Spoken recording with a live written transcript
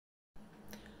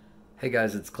Hey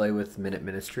guys, it's Clay with Minute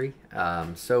Ministry.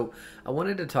 So I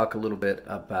wanted to talk a little bit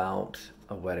about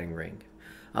a wedding ring.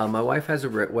 My wife has a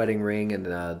wedding ring, and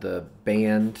the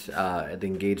band, the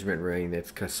engagement ring,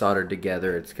 it's soldered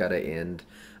together. It's got to end.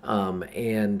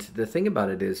 And the thing about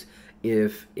it is,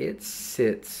 if it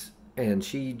sits and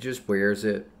she just wears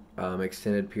it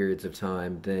extended periods of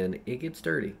time, then it gets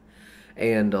dirty.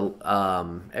 And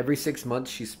every 6 months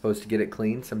she's supposed to get it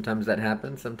cleaned. Sometimes that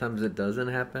happens, sometimes it doesn't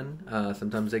happen.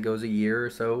 Sometimes it goes a year or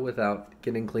so without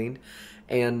getting cleaned.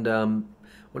 And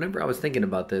whenever I was thinking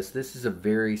about this is a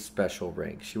very special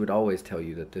ring. She would always tell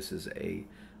you that this is a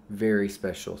very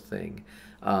special thing,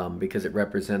 because it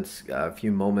represents a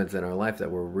few moments in our life that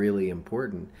were really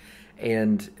important.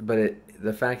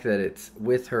 The fact that it's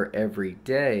with her every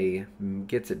day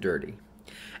gets it dirty.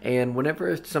 And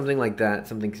whenever something like that,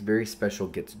 something very special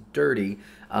gets dirty,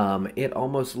 it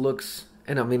almost looks,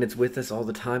 and I mean, it's with us all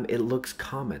the time, it looks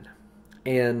common.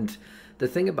 And the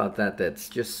thing about that that's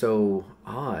just so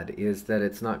odd is that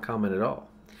it's not common at all.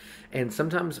 And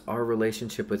sometimes our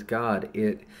relationship with God,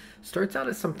 it starts out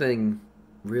as something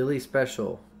really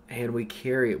special, and we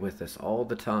carry it with us all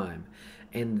the time.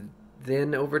 And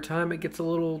then over time, it gets a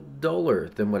little duller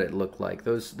than what it looked like.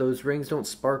 Those rings don't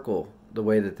sparkle the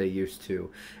way that they used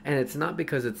to, and it's not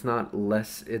because it's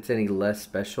any less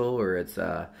special, or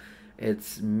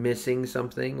it's missing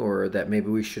something, or that maybe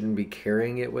we shouldn't be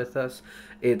carrying it with us.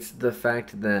 It's the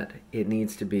fact that it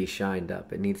needs to be shined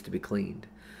up. It needs to be cleaned.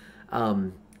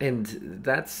 And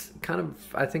that's kind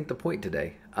of, I think, the point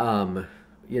today.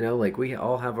 Like, we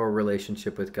all have our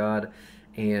relationship with God,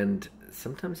 and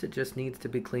sometimes it just needs to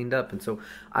be cleaned up. And so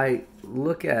I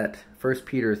look at 1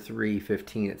 Peter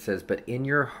 3:15. It says, "But in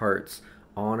your hearts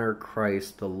honor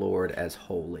Christ the Lord as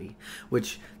holy,"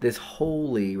 which this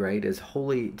holy, right, is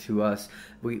holy to us.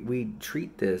 We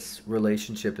treat this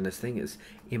relationship and this thing as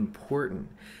important,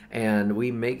 and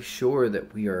we make sure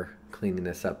that we are cleaning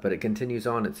this up. But it continues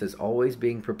on. It says, "Always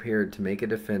being prepared to make a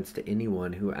defense to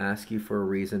anyone who asks you for a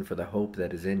reason for the hope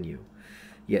that is in you,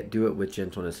 yet do it with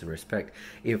gentleness and respect."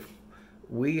 If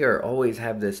we are always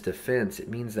have this defense, it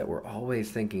means that we're always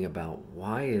thinking about,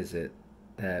 why is it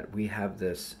that we have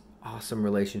this awesome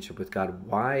relationship with God?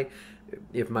 Why,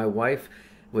 if my wife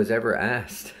was ever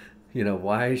asked,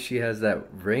 why she has that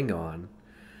ring on,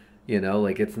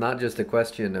 like, it's not just a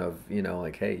question of,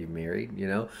 like, hey, you married,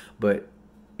 but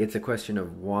it's a question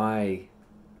of why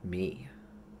me.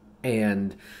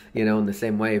 And, in the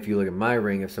same way, if you look at my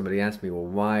ring, if somebody asked me, well,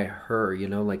 why her,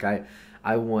 like,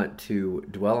 I want to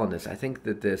dwell on this. I think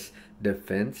that this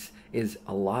defense is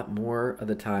a lot more of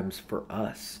the times for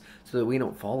us, so that we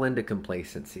don't fall into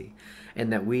complacency,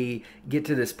 and that we get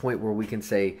to this point where we can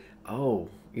say, oh,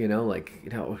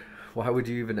 why would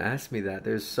you even ask me that?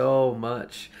 There's so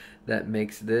much that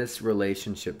makes this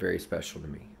relationship very special to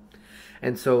me.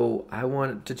 And so I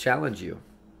want to challenge you,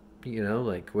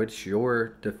 like, what's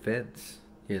your defense?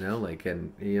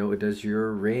 Does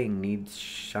your ring need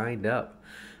shined up?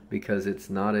 Because it's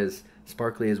not as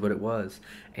sparkly as what it was.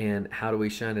 And how do we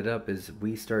shine it up is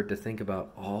we start to think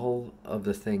about all of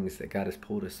the things that God has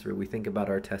pulled us through. We think about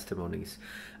our testimonies,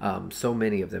 so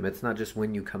many of them. It's not just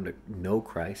when you come to know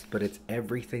Christ, but it's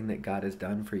everything that God has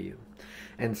done for you.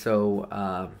 And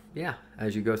so,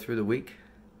 as you go through the week,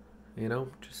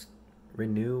 just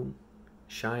renew,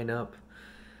 shine up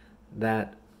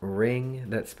that ring,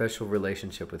 that special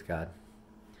relationship with God.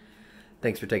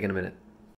 Thanks for taking a minute.